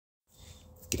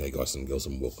G'day guys and girls,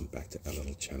 and welcome back to our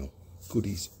little channel,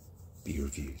 Goodies Beer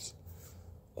Reviews.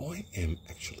 I am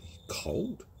actually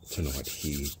cold tonight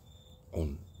here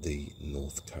on the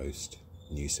north coast,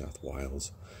 New South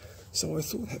Wales, so I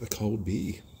thought I'd have a cold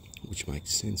beer, which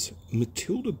makes sense.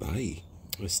 Matilda Bay,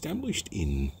 established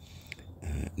in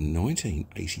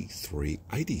 1983.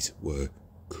 80s were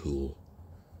cool.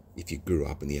 If you grew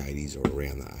up in the 80s or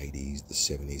around the 80s, the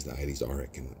 70s, the 80s, I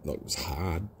reckon it was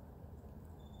hard.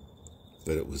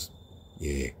 But it was,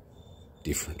 yeah,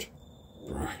 different,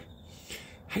 bro.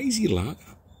 Hazy Lager,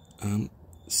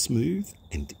 smooth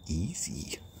and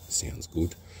easy. Sounds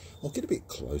good. I'll get a bit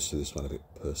close to this one, a bit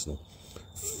personal.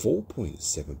 4.7%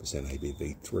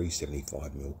 ABV,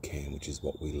 375ml can, which is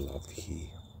what we love here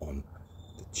on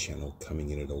the channel,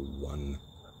 coming in at a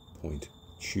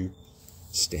 1.2.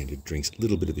 Standard drinks. A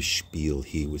little bit of a spiel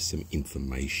here with some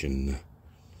information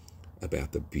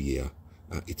about the beer.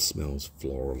 It smells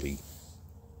florally.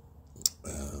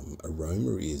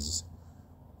 Aroma is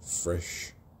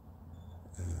fresh,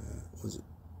 what is it,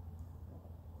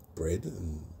 bread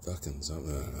and fucking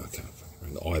something, I can't fucking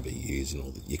remember, IBUs and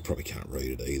all that, you probably can't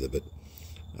read it either, but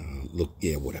look,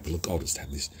 yeah, whatever, look, I'll just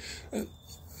have this.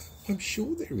 I'm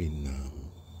sure they're in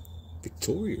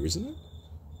Victoria, isn't it?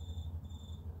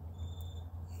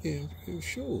 Yeah, I'm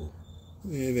sure.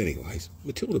 Yeah, anyways,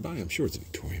 Matilda Bay, I'm sure it's a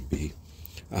Victorian beer.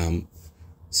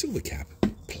 Silver cap,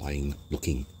 plain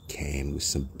looking can with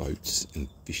some boats and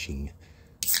fishing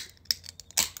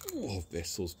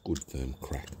vessels. Good firm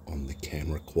crack on the can.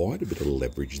 Required a bit of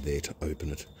leverage there to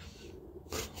open it,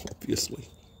 obviously.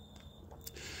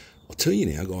 I'll tell you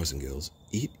now, guys and girls,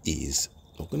 it is,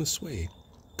 not going to swear,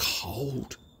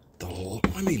 cold.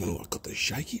 I'm even got the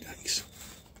shaky days.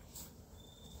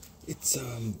 It's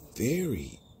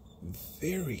very,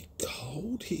 very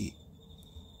cold here.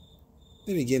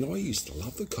 Then again, I used to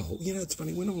love the cold. You know, it's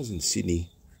funny, when I was in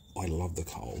Sydney, I loved the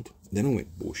cold. Then I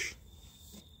went bush.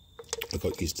 I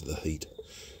got used to the heat.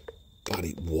 But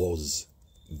it was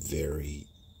the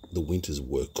winters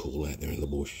were cool out there in the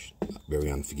bush. Very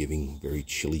unforgiving, very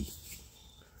chilly.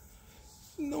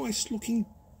 Nice looking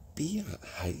beer,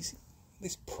 hazy.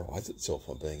 This prides itself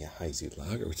on being a hazy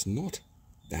lager. It's not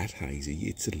that hazy.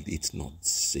 It's not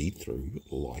see-through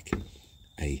like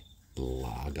a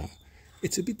lager.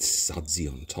 It's a bit sudsy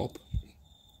on top.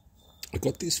 I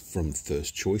got this from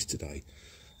First Choice today,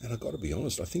 and I've got to be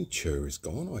honest, I think Chur is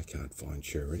gone. I can't find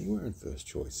Chur anywhere in First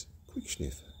Choice. Quick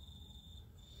sniff.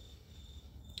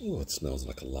 Oh, it smells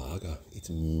like a lager. It's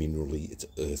minerally, it's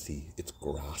earthy, it's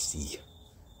grassy.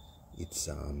 It's,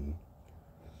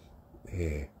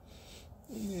 yeah,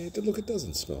 look, it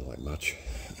doesn't smell like much.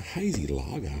 A hazy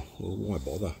lager, well, why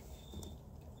bother?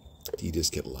 Do you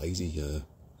just get lazy,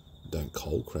 don't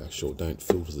cold crash, or don't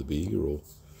filter the beer, or...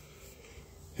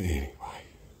 Anyway,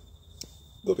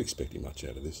 not expecting much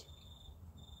out of this.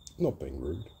 Not being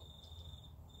rude.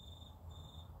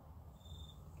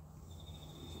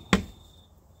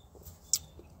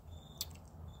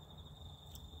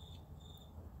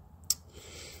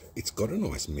 It's got a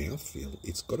nice mouthfeel.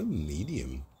 It's got a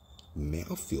medium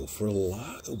mouthfeel for a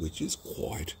lager, which is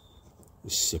quite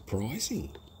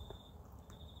surprising.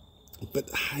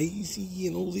 But hazy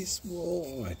and all this,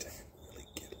 well, I don't really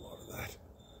get a lot of that.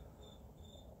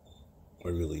 I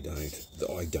really don't.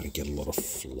 I don't get a lot of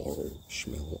floral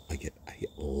smell. I get a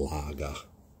lager.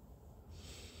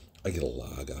 I get a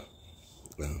lager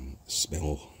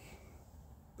smell.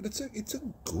 But it's a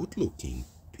good looking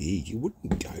beer. You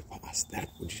wouldn't go past that,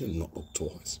 would you? Not look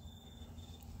twice.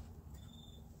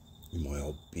 In my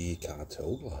old beer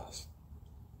cartel glass.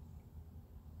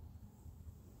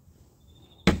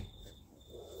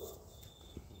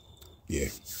 Yeah,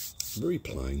 very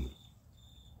plain.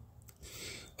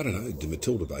 I don't know, the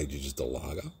Matilda Bay is just a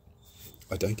lager.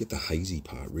 I don't get the hazy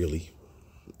part, really.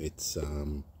 It's, I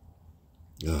don't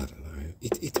know.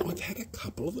 I've had a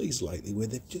couple of these lately where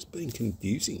they've just been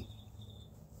confusing.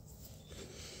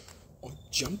 I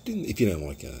jumped in, if you don't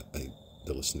like to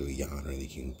listen to a yarn or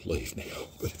anything, you can leave now.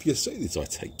 But if you see this, I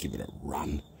say give it a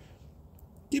run.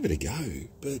 Give it a go.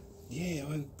 But, yeah,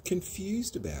 I'm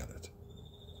confused about it.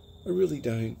 I really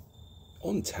don't.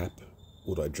 On tap,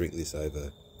 would I drink this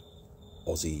over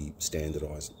Aussie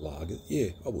standardised lager?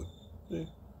 Yeah, I would. Yeah.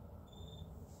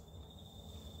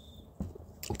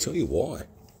 I'll tell you why.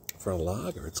 For a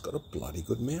lager, it's got a bloody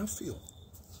good mouthfeel.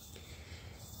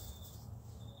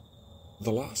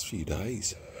 The last few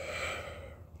days,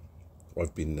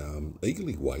 I've been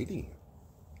eagerly waiting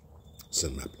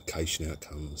some application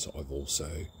outcomes. I've also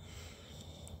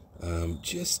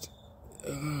just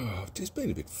been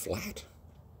a bit flat,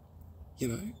 you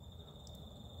know.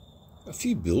 a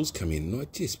few bills come in, and I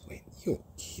just went, you're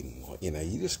kidding, like, you know,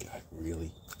 you just go,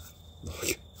 really?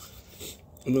 Like,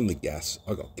 and then the gas,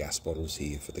 I got gas bottles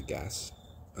here for the gas,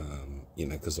 you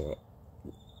know, because I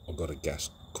got a gas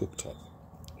cooktop,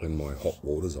 and my hot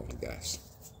water's on gas.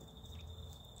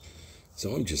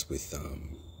 So I'm just with, I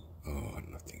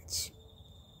think it's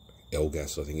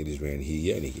L-gas, I think it is around here.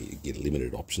 You only get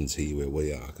limited options here where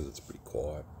we are because it's pretty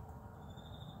quiet.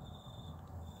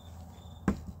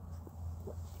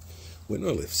 When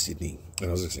I left Sydney, and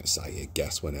I was just going to say, yeah,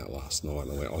 gas went out last night,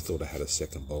 and I thought I had a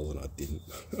second bowl, and I didn't.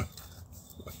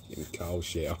 Like in cold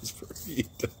showers for a few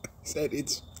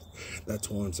days. That's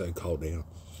why I'm so cold now.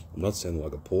 I'm not sounding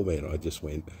like a poor man. I just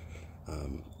went,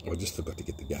 I just forgot to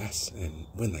get the gas, and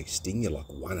when they sting you like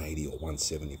 180 or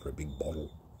 170 for a big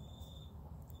bottle,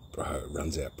 bro, it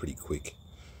runs out pretty quick.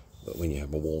 But when you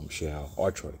have a warm shower,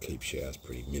 I try to keep showers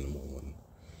pretty minimal, and,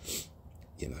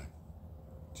 you know,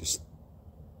 just,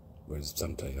 whereas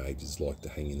some teenagers like to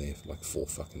hang in there for like 4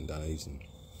 fucking days, and,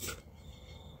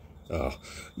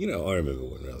 you know, I remember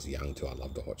when I was young too, I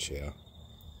loved a hot shower.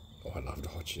 I loved a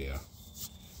hot shower.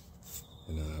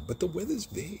 And, but the weather's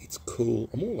there, it's cool.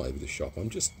 I'm all over the shop. I'm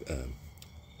just,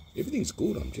 everything's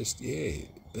good. I'm just, yeah,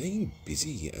 being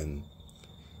busy and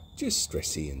just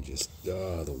stressy, and just,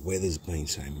 the weather's been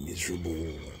so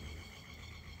miserable.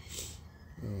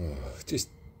 Just,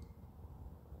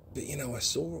 but you know, I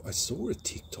saw a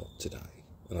TikTok today,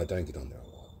 and I don't get on there a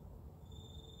lot.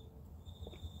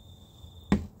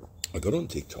 I got on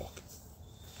TikTok,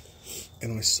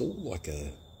 and I saw like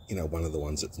a, you know, one of the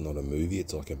ones that's not a movie,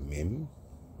 it's like a meme,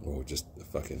 or just a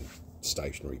fucking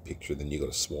stationary picture, then you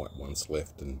got to swipe once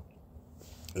left, and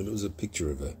it was a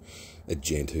picture of a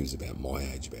gent who's about my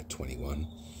age, about 21,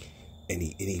 and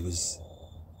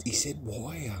he said,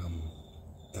 why,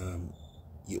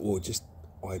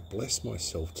 I bless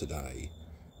myself today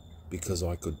because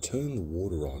I could turn the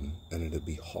water on and it'd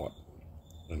be hot,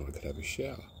 and I could have a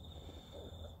shower.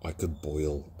 I could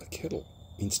boil a kettle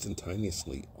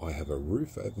instantaneously. I have a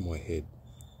roof over my head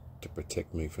to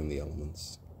protect me from the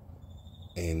elements,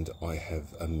 and I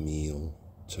have a meal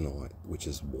tonight which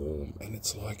is warm. And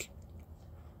it's like,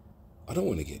 I don't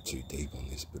want to get too deep on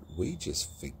this, but we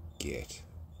just forget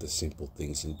the simple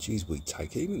things, and geez, we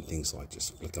take even things like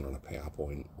just flicking on a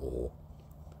PowerPoint, or,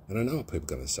 and I know what people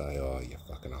are going to say, oh, you're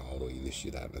fucking old, or you this,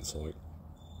 you that, and it's like,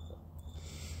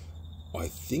 I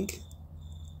think,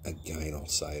 again, I'll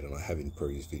say it, and I have in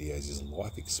previous videos, is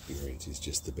life experience is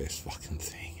just the best fucking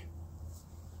thing.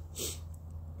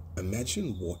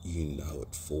 Imagine what you know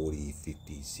at 40,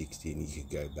 50, 60, and you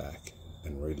could go back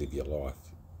and relive your life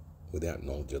without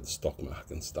knowledge of the stock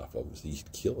market and stuff. Obviously,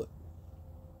 you'd kill it.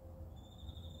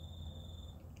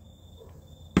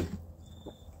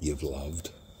 You've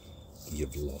loved,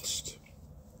 you've lost,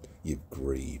 you've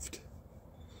grieved.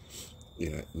 You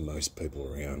know, most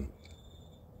people around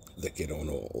that get on,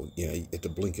 or, you know, at the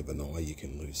blink of an eye, you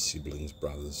can lose siblings,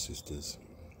 brothers, sisters.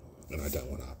 And I don't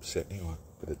want to upset anyone,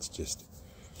 but it's just,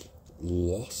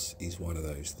 loss is one of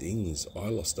those things. I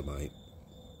lost a mate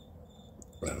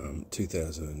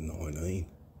 2019,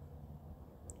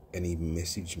 and he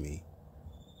messaged me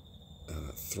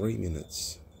 3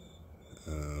 minutes,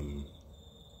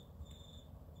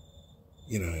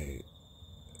 you know,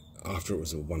 after it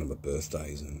was one of my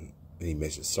birthdays, and he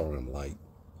messaged, sorry I'm late.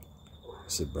 I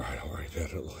said, bro, don't worry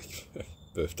about it, like,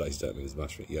 birthdays don't mean as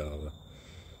much for you.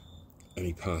 And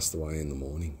he passed away in the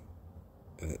morning,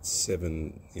 and at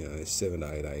 7 to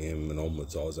 8 a.m. and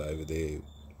onwards, I was over there,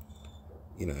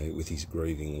 you know, with his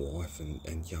grieving wife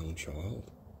and young child,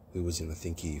 who was in, I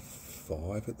think, year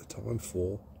 5 at the time,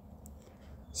 4.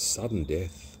 Sudden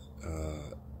death.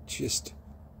 Just,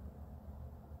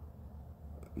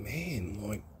 man,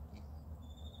 like,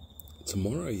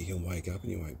 tomorrow you can wake up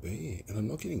and you won't be here. And I'm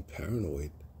not getting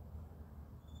paranoid.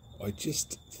 I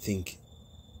just think,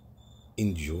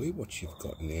 enjoy what you've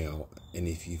got now, and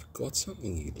if you've got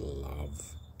something you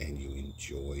love and you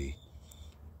enjoy,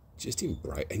 just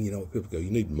embrace. And you know what, people go, you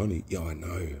need money. Yeah, I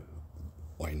know,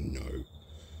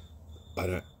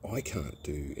 but I can't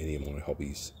do any of my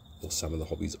hobbies, or some of the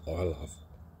hobbies I love,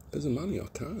 because of money. I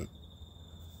can't,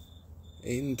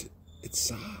 and it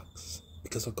sucks,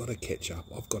 because I've got to catch up.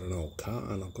 I've got an old car,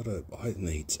 and I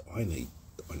need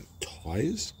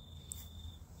tyres.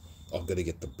 I've got to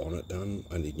get the bonnet done.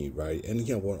 I need new radio. And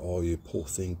you know what? Oh, you poor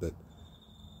thing. But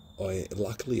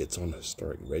luckily it's on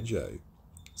historic rego,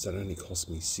 so it only cost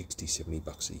me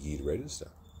 $60-70 a year to register.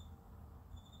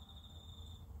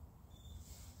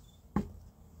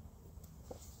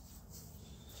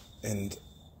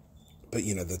 But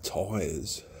you know, the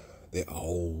tyres, they're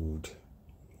old.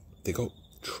 They got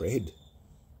tread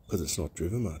because it's not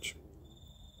driven much.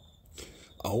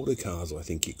 Older cars, I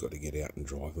think you've got to get out and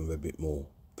drive them a bit more.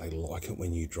 They like it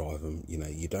when you drive them. You know,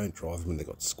 you don't drive them and they've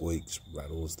got squeaks,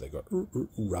 rattles, they've got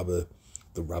rubber.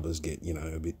 The rubbers get, you know,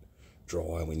 a bit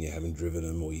dry when you haven't driven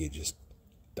them, or you just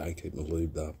don't keep them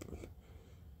lubed up.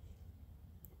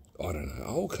 I don't know.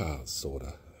 Old cars, sort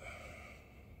of.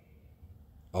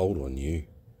 Old or new.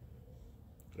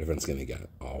 Everyone's going to go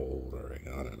old, I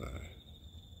reckon. I don't know.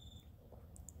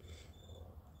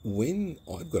 When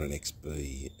I've got an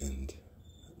XB and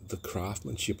the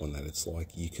craftsmanship on that, it's like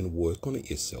you can work on it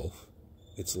yourself.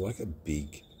 It's like a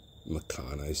big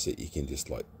Meccano set you can just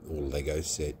like, or Lego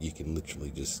set, you can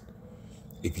literally just,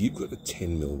 if you've got a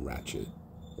 10mm ratchet,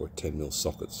 or a 10mm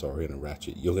socket, sorry, and a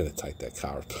ratchet, you're going to take that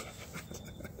car apart.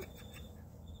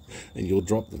 And you'll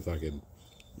drop the fucking,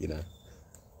 you know.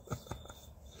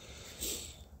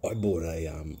 I bought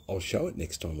a, I'll show it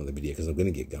next time on the video because I'm going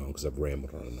to get going because I've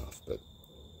rambled on enough, but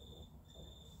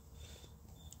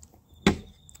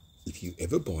if you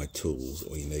ever buy tools,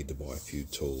 or you need to buy a few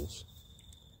tools,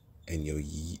 and you're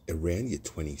around your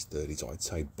 20s, 30s, I'd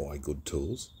say buy good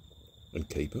tools and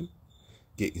keep them.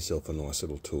 Get yourself a nice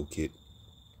little toolkit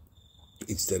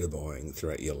instead of buying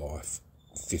throughout your life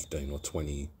 15 or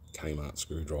 20 Kmart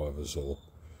screwdrivers, or,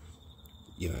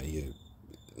 you know,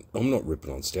 I'm not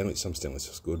ripping on Stanley, some Stanley's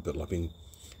is good, but like,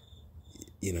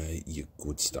 you know, your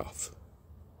good stuff.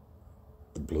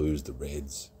 The blues, the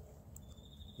reds,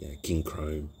 you know, King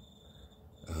Chrome.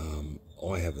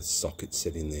 I have a socket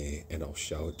set in there, and I'll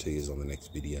show it to you on the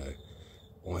next video.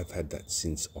 I've had that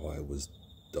since I was,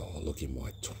 in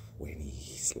my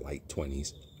 20s, late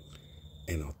 20s.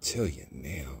 And I'll tell you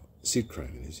now, Sid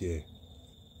Chrome is, yeah.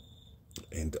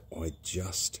 And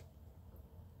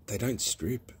they don't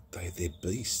strip. They're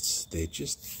beasts. They're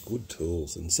just good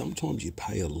tools. And sometimes you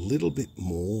pay a little bit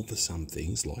more for some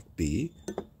things, like beer,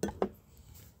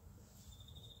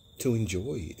 to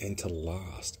enjoy and to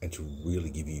last and to really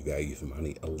give you value for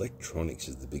money. Electronics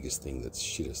is the biggest thing that's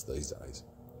shittest these days.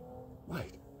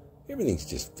 Mate, everything's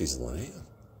just fizzling out.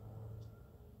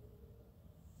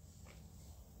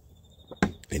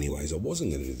 Anyways, I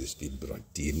wasn't going to do this vid, but I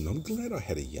did, and I'm glad I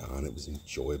had a yarn. It was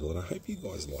enjoyable, and I hope you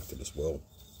guys liked it as well.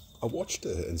 I watched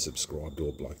and subscribed to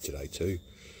a bloke today too.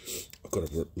 I've got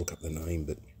to look up the name,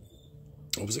 but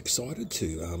I was excited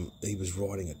to. He was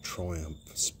riding a Triumph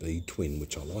Speed Twin,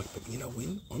 which I like, but you know,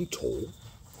 when I'm tall,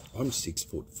 I'm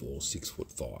 6'4",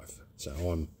 6'5", so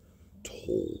I'm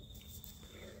tall.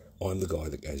 I'm the guy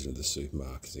that goes into the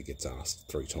supermarkets and gets asked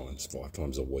 3 times, 5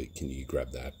 times a week, can you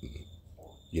grab that? And,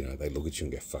 you know, they look at you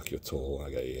and go, fuck, you're tall.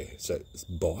 I go, yeah. So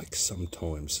bikes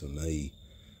sometimes for me,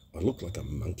 I look like a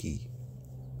monkey,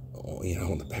 you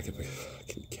know, on the back of a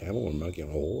fucking camel, or a monkey on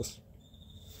a horse.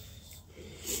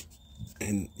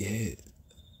 And yeah,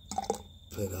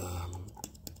 but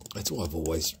that's why I've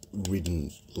always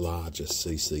ridden larger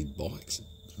CC bikes.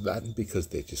 That, because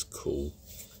they're just cool.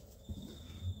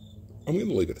 I'm going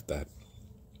to leave it at that.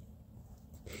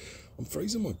 I'm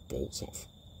freezing my balls off.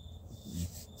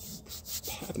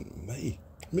 Pardon me.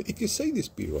 I mean, if you see this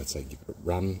beer, I'd say give it a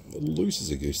run. Loose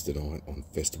as a goose tonight on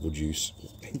Festival Juice.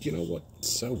 And you know what?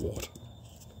 So what?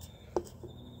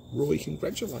 Roy,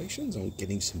 congratulations on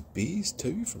getting some beers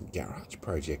too from Garage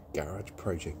Project. Garage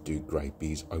Project do great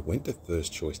beers. I went to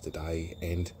First Choice today,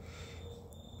 and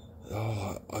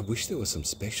I wish there were some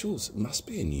specials. It must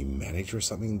be a new manager or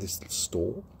something in this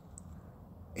store.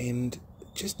 And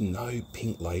just no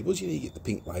pink labels. You know, you get the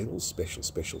pink labels,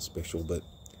 special, but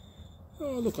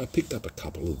oh, look, I picked up a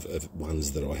couple of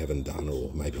ones that I haven't done,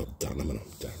 or maybe I've done them and I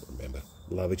don't remember.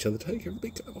 Love each other. Take care.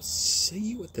 I'll see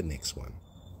you at the next one.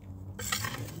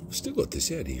 I've still got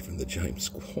this out here from the James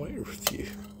Squire review.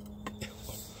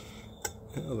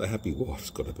 Oh, the happy wife's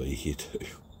got to be here too.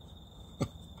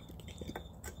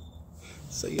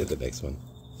 See you at the next one.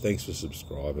 Thanks for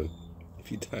subscribing.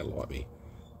 If you don't like me,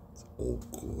 it's all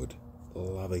good.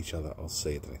 Love each other. I'll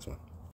see you at the next one.